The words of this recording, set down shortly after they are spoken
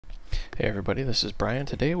Hey everybody, this is Brian.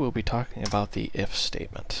 Today we'll be talking about the if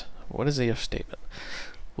statement. What is the if statement?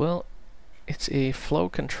 Well, it's a flow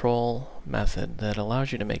control method that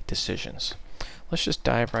allows you to make decisions. Let's just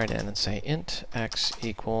dive right in and say int x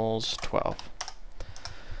equals 12.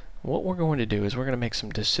 What we're going to do is we're going to make some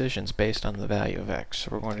decisions based on the value of x. So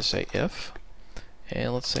we're going to say if,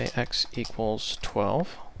 and let's say x equals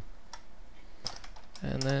 12,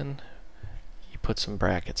 and then you put some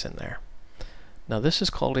brackets in there. Now this is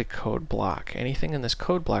called a code block. Anything in this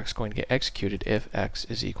code block is going to get executed if x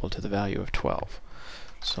is equal to the value of 12.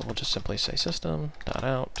 So we'll just simply say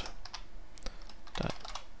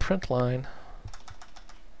system.out.println,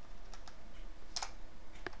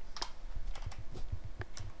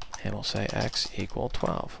 and we'll say x equal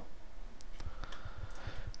 12.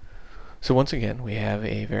 So once again, we have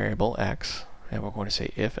a variable x, and we're going to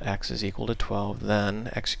say if x is equal to 12,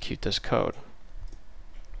 then execute this code.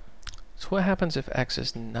 So what happens if x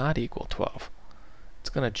is not equal to 12?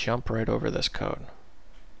 It's going to jump right over this code.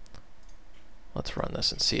 Let's run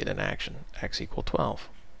this and see it in action. X equal 12.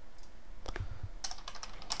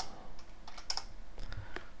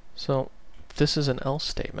 So this is an else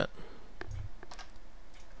statement.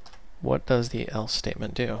 What does the else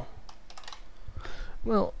statement do?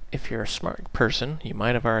 Well, if you're a smart person, you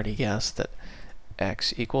might have already guessed that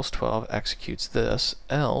x equals 12 executes this,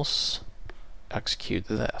 else execute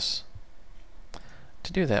this.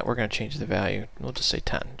 To do that, we're going to change the value. We'll just say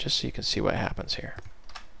 10, just so you can see what happens here.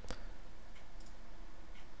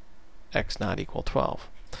 X not equal 12.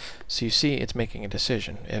 So you see it's making a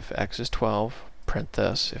decision. If x is 12, print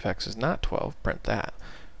this. If x is not 12, print that.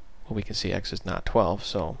 Well, we can see x is not 12,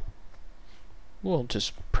 so we'll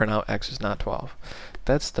just print out x is not 12.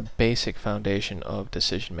 That's the basic foundation of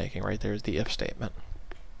decision making right there, is the if statement.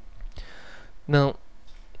 Now,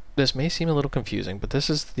 this may seem a little confusing, but this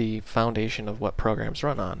is the foundation of what programs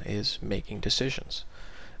run on, is making decisions.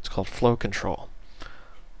 It's called flow control.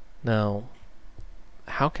 Now,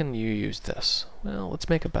 how can you use this? Well, let's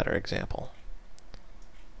make a better example.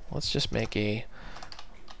 Let's just make a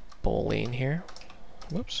boolean here.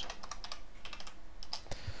 Whoops.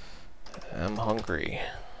 I'm hungry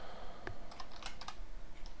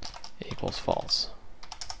equals false.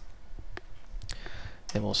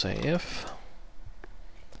 And we'll say if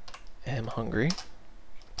am hungry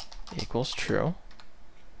equals true,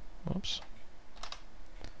 whoops,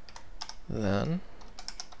 then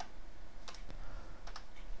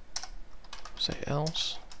say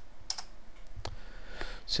else.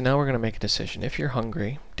 So now we're going to make a decision. If you're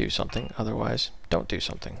hungry, do something. Otherwise, don't do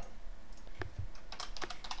something.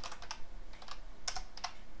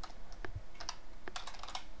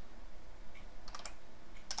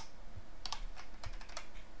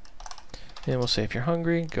 And we'll say if you're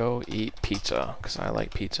hungry, go eat pizza, because I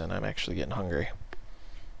like pizza and I'm actually getting hungry.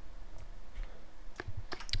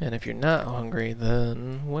 And if you're not hungry,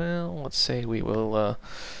 then, well, let's say we will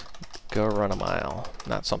go run a mile.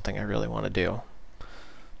 Not something I really want to do.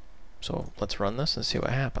 So let's run this and see what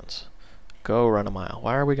happens. Go run a mile.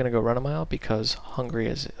 Why are we going to go run a mile? Because hungry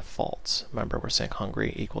is false. Remember, we're saying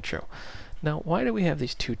hungry equal true. Now, why do we have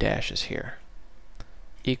these two dashes here?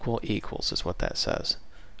 Equal equals is what that says.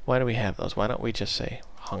 Why do we have those? Why don't we just say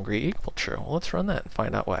hungry equal true? Well, let's run that and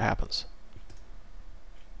find out what happens.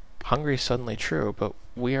 Hungry is suddenly true, but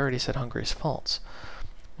we already said hungry is false.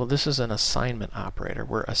 Well, this is an assignment operator.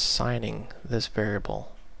 We're assigning this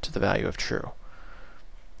variable to the value of true.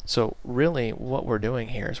 So really what we're doing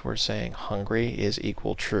here is we're saying hungry is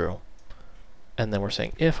equal true. And then we're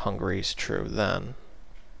saying if hungry is true, then.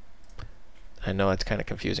 I know it's kind of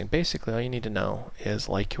confusing. Basically, all you need to know is,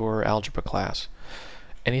 like your algebra class,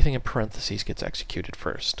 anything in parentheses gets executed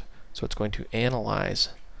first. So it's going to analyze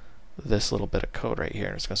this little bit of code right here,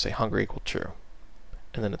 and it's going to say hungry equal true.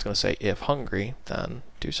 And then it's going to say if hungry, then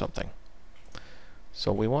do something.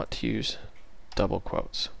 So we want to use double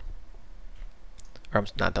quotes. Or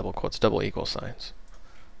not double quotes, double equal signs.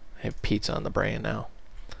 I have pizza on the brain now.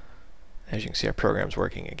 As you can see, our program's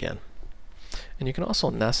working again. And you can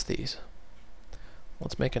also nest these.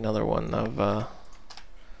 Let's make another one of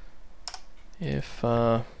if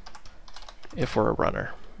we're a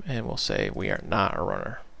runner, and we'll say we are not a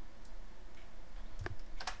runner.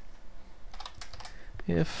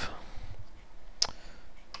 If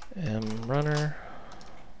am runner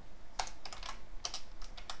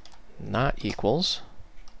not equals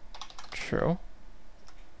true.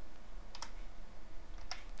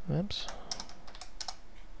 Oops.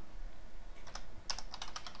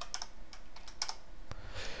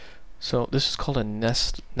 So this is called a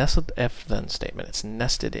nested if-then statement. It's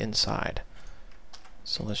nested inside.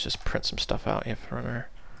 So let's just print some stuff out. If runner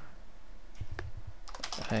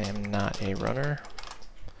I am not a runner.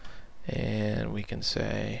 And we can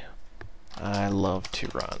say, I love to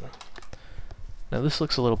run. Now this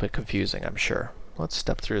looks a little bit confusing, I'm sure. Let's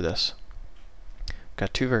step through this. We've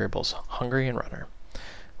got two variables, hungry and runner.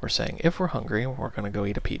 We're saying if we're hungry, we're going to go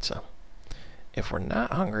eat a pizza. If we're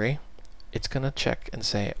not hungry, it's going to check and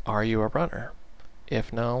say, are you a runner?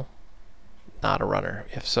 If no, not a runner.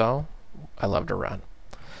 If so, I love to run.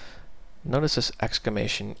 Notice this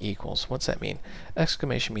exclamation equals. What's that mean?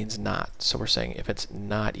 Exclamation means not. So we're saying if it's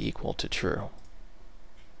not equal to true.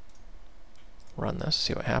 Run this,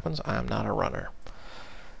 see what happens. I am not a runner.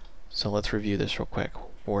 So let's review this real quick.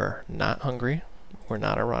 We're not hungry. We're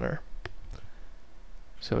not a runner.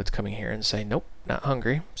 So it's coming here and say, nope, not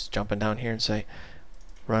hungry. It's jumping down here and say,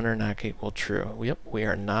 runner not equal true. Yep, we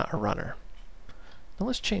are not a runner. Now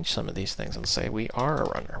let's change some of these things and say we are a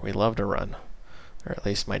runner. We love to run. Or at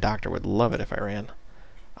least my doctor would love it if I ran.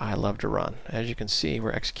 I love to run. As you can see,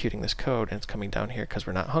 we're executing this code and it's coming down here because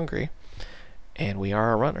we're not hungry. And we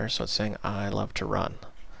are a runner, so it's saying I love to run.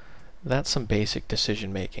 That's some basic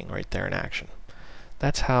decision making right there in action.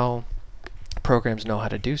 That's how programs know how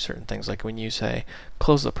to do certain things. Like when you say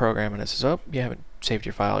close the program and it says, oh, you haven't saved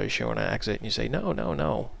your file, you're showing an exit, and you say no, no,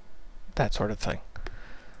 no. That sort of thing.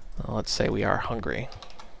 Well, let's say we are hungry.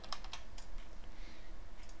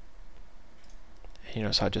 You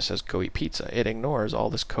notice how it just says go eat pizza. It ignores all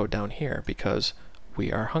this code down here because we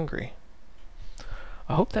are hungry.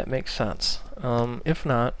 I hope that makes sense. If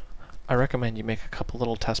not, I recommend you make a couple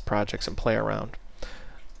little test projects and play around.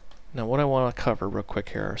 Now what I want to cover real quick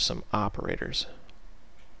here are some operators.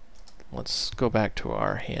 Let's go back to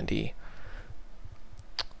our handy...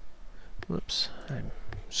 Whoops, I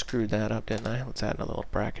screwed that up, didn't I? Let's add another little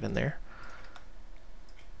bracket in there.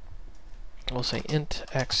 We'll say int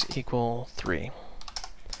x equal 3.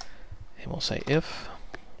 And we'll say if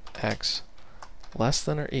x less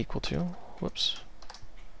than or equal to, whoops,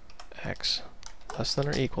 x less than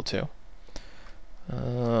or equal to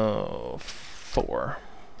 4,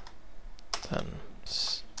 then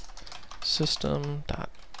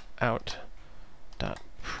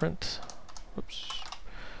system.out.print, whoops,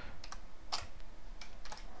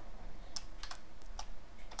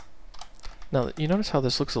 now you notice how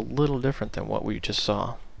this looks a little different than what we just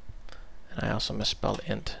saw, and I also misspelled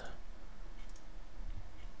int.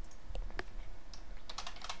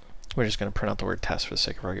 We're just going to print out the word test for the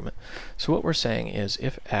sake of argument. So what we're saying is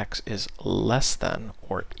if x is less than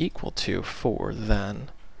or equal to 4, then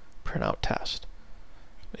print out test.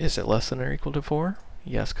 Is it less than or equal to 4?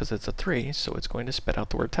 Yes, because it's a 3, so it's going to spit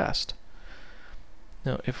out the word test.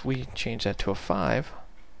 Now if we change that to a 5,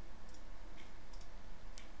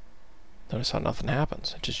 notice how nothing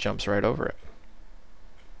happens. It just jumps right over it.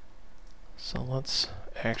 So let's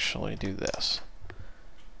actually do this.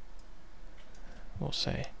 We'll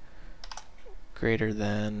say greater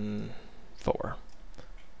than 4.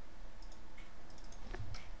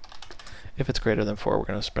 If it's greater than 4, we're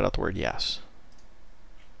going to spit out the word yes.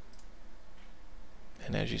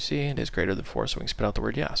 And as you see, it is greater than 4, so we can spit out the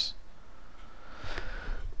word yes.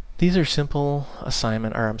 These are simple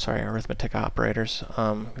arithmetic operators.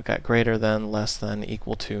 We've got greater than, less than,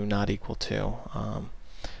 equal to, not equal to.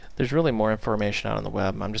 There's really more information out on the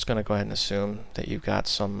web. I'm just going to go ahead and assume that you've got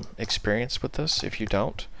some experience with this. If you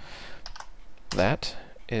don't, that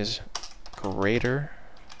is greater,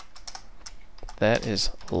 that is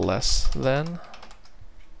less than,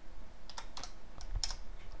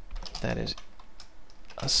 that is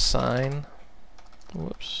a sign,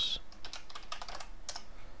 whoops,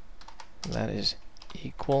 that is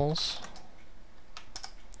equals,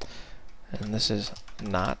 and this is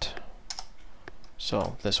not.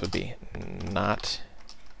 So this would be not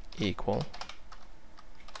equal.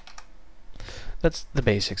 That's the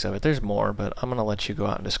basics of it. There's more, but I'm going to let you go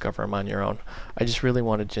out and discover them on your own. I just really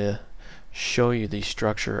wanted to show you the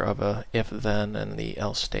structure of a if-then and the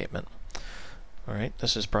else statement. Alright,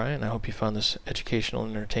 this is Brian. I hope you found this educational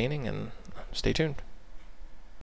and entertaining, and stay tuned.